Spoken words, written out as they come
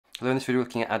Hello, in this video we're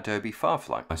looking at Adobe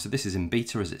Firefly. So this is in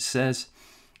beta as it says,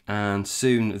 and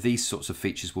soon these sorts of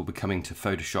features will be coming to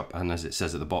Photoshop, and as it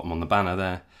says at the bottom on the banner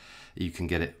there, you can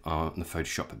get it on the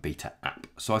Photoshop beta app.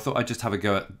 So I thought I'd just have a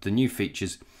go at the new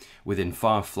features within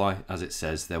Firefly. As it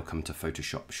says, they'll come to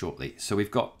Photoshop shortly. So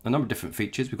we've got a number of different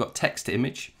features. We've got text to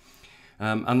image,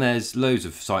 and there's loads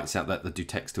of sites out there that do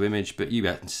text to image, but you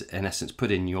in essence put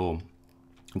in your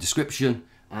description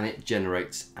and it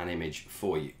generates an image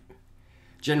for you.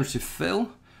 Generative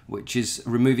fill, which is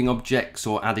removing objects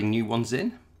or adding new ones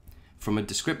in from a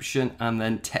description, and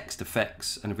then text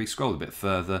effects. And if we scroll a bit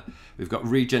further, we've got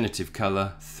regenerative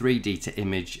color, 3D to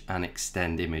image, and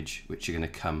extend image, which are going to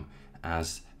come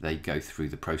as they go through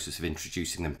the process of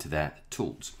introducing them to their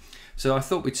tools. So I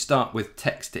thought we'd start with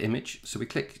text to image. So we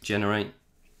click generate.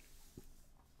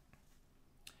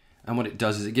 And what it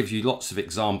does is it gives you lots of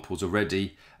examples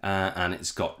already, and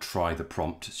it's got try the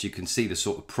prompt. So you can see the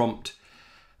sort of prompt.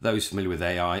 Those familiar with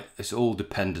AI, it's all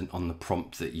dependent on the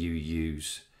prompt that you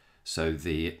use. So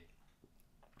the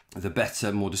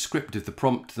better, more descriptive the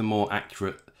prompt, the more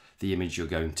accurate the image you're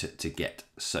going to get.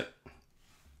 So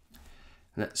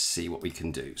let's see what we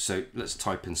can do. So let's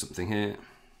type in something here.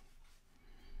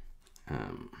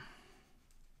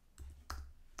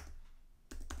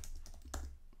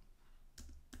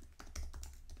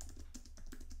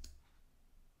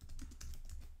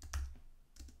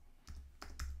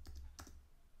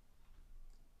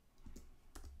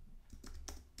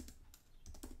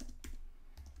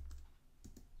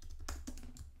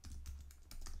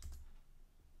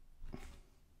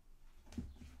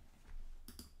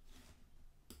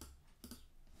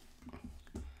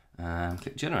 And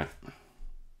click generate.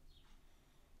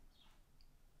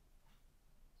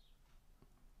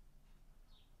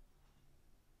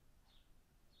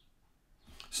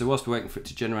 So whilst we're waiting for it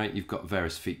to generate, you've got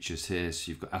various features here. So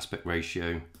you've got aspect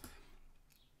ratio.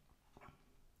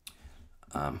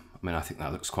 I mean, I think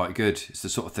that looks quite good. It's the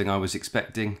sort of thing I was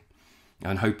expecting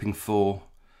and hoping for.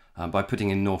 By putting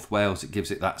in North Wales, it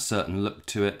gives it that certain look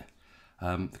to it.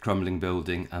 The crumbling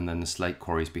building and then the slate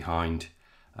quarries behind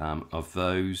of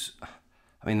those.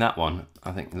 I mean, that one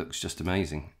I think looks just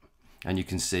amazing, and you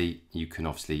can see you can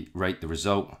obviously rate the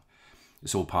result.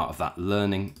 It's all part of that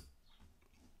learning.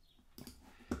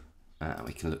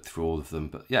 We can look through all of them,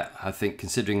 but yeah, I think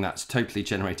considering that's totally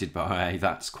generated by AI,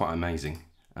 that's quite amazing.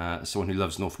 As someone who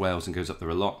loves North Wales and goes up there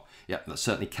a lot, yeah, that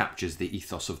certainly captures the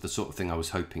ethos of the sort of thing I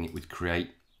was hoping it would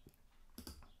create.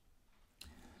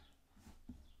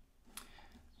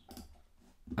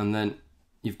 And then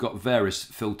you've got various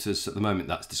filters. At the moment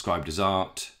that's described as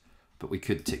art, but we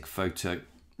could tick photo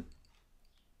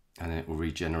and it will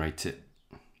regenerate it.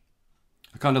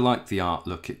 I kind of like the art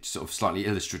look, it's sort of slightly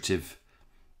illustrative.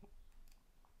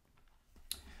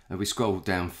 If we scroll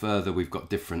down further, we've got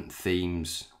different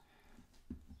themes,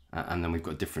 and then we've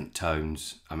got different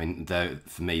tones. I mean,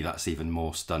 for me, that's even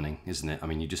more stunning, isn't it? I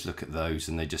mean, you just look at those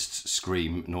and they just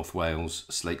scream North Wales,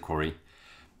 slate quarry.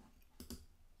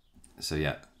 So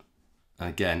yeah.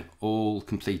 Again, all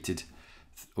completed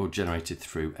or generated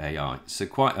through AI. So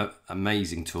quite an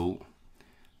amazing tool.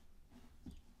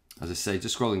 As I say,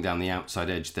 just scrolling down the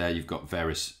outside edge there, you've got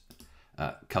various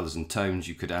colors and tones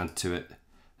you could add to it.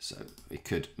 So we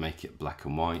could make it black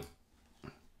and white,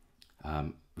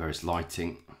 various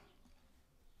lighting,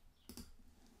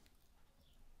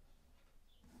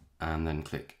 and then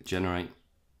click generate.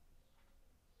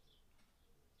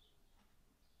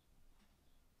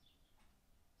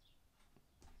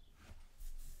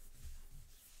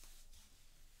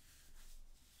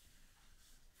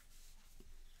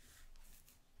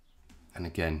 And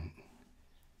again,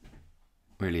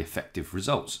 really effective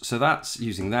results. So that's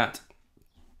using that.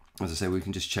 As I say, we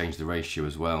can just change the ratio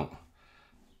as well.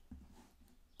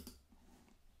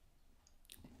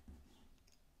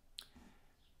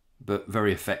 But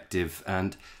very effective.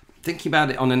 And thinking about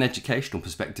it on an educational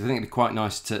perspective, I think it'd be quite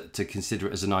nice to consider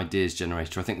it as an ideas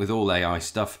generator. I think with all AI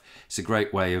stuff, it's a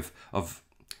great way of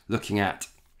looking at,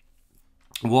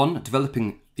 one,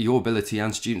 developing your ability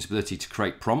and students' ability to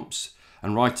create prompts,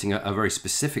 and writing a very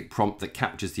specific prompt that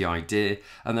captures the idea,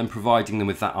 and then providing them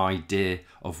with that idea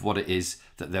of what it is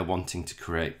that they're wanting to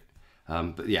create.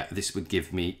 But yeah, this would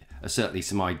give me certainly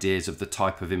some ideas of the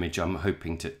type of image I'm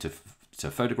hoping to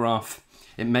photograph.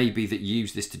 It may be that you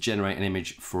use this to generate an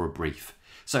image for a brief.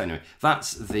 So anyway,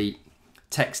 that's the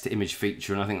text to image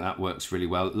feature, and I think that works really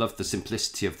well. Love the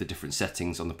simplicity of the different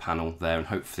settings on the panel there, and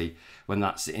hopefully when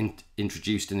that's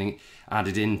introduced and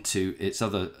added into its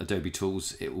other Adobe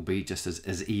tools, it will be just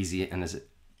as easy and as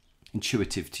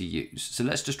intuitive to use. So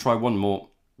let's just try one more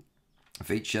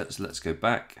feature. So let's go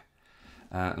back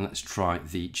and let's try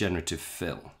the generative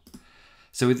fill.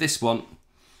 So with this one,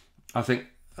 I think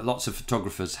lots of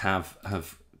photographers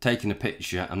have taken a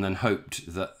picture and then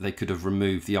hoped that they could have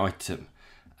removed the item.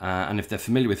 And if they're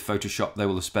familiar with Photoshop, they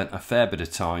will have spent a fair bit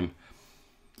of time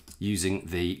using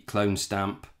the clone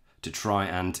stamp to try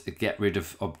and get rid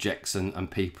of objects and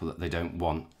people that they don't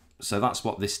want. So that's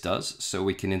what this does. So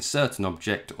we can insert an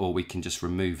object or we can just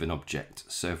remove an object.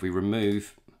 So if we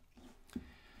remove,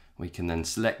 we can then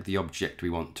select the object we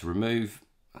want to remove.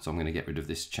 So I'm going to get rid of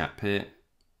this chap here.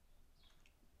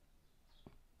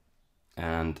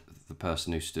 And the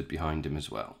person who stood behind him as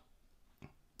well.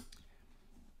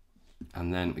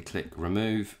 And then we click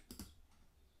remove.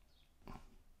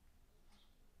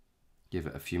 Give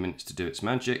it a few minutes to do its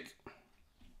magic.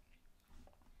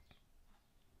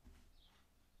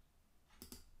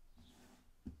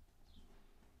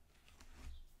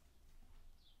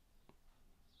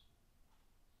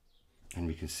 And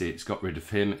we can see it's got rid of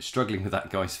him. It's struggling with that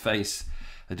guy's face.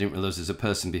 I didn't realize there's a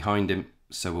person behind him.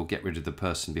 So we'll get rid of the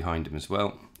person behind him as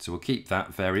well. So we'll keep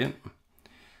that variant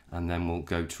and then we'll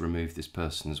go to remove this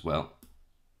person as well.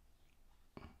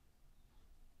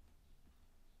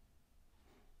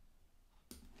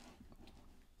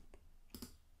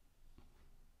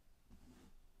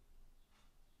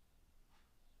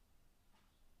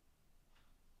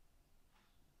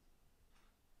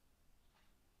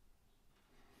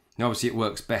 Now obviously it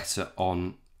works better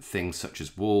on things such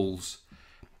as walls.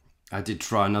 I did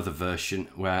try another version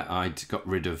where I'd got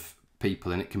rid of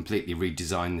people and it completely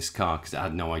redesigned this car because it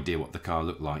had no idea what the car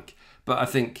looked like. But I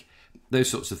think those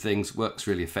sorts of things works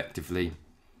really effectively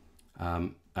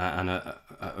and a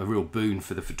real boon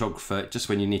for the photographer. Just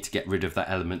when you need to get rid of that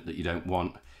element that you don't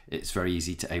want, it's very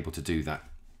easy to able to do that.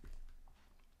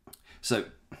 So,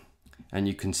 and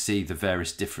you can see the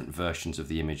various different versions of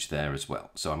the image there as well.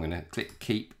 So I'm going to click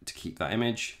keep to keep that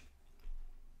image.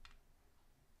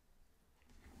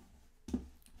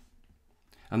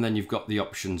 And then you've got the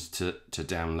options to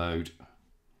download,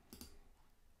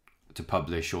 to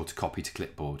publish, or to copy to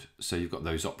clipboard. So you've got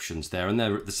those options there, and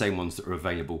they're the same ones that are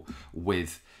available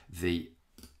with the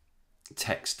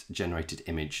text generated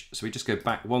image. So we just go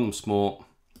back once more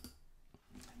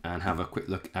and have a quick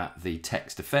look at the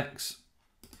text effects.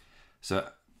 So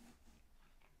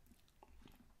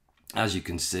as you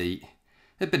can see,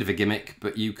 a bit of a gimmick,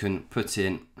 but you can put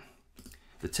in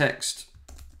the text.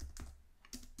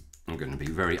 I'm going to be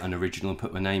very unoriginal and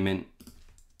put my name in.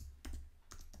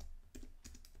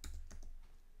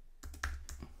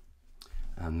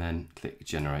 And then click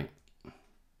generate.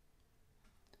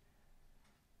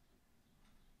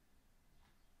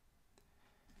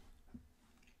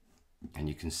 And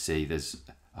you can see there's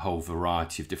a whole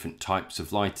variety of different types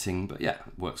of lighting, but yeah,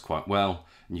 it works quite well.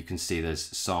 And you can see there's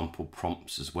sample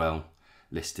prompts as well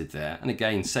listed there. And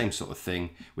again, same sort of thing.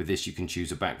 With this, you can choose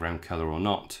a background color or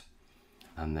not.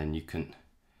 And then you can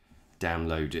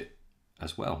download it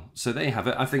as well. So there you have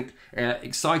it. I think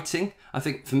exciting. I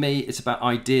think for me, it's about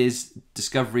ideas,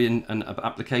 discovery and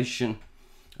application.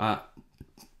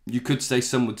 You could say,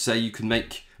 some would say you can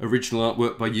make original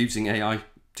artwork by using AI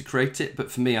to create it.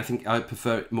 But for me, I think I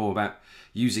prefer it more about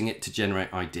using it to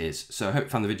generate ideas. So I hope you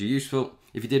found the video useful.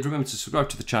 If you did, remember to subscribe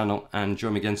to the channel and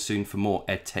join me again soon for more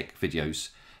EdTech videos.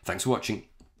 Thanks for watching.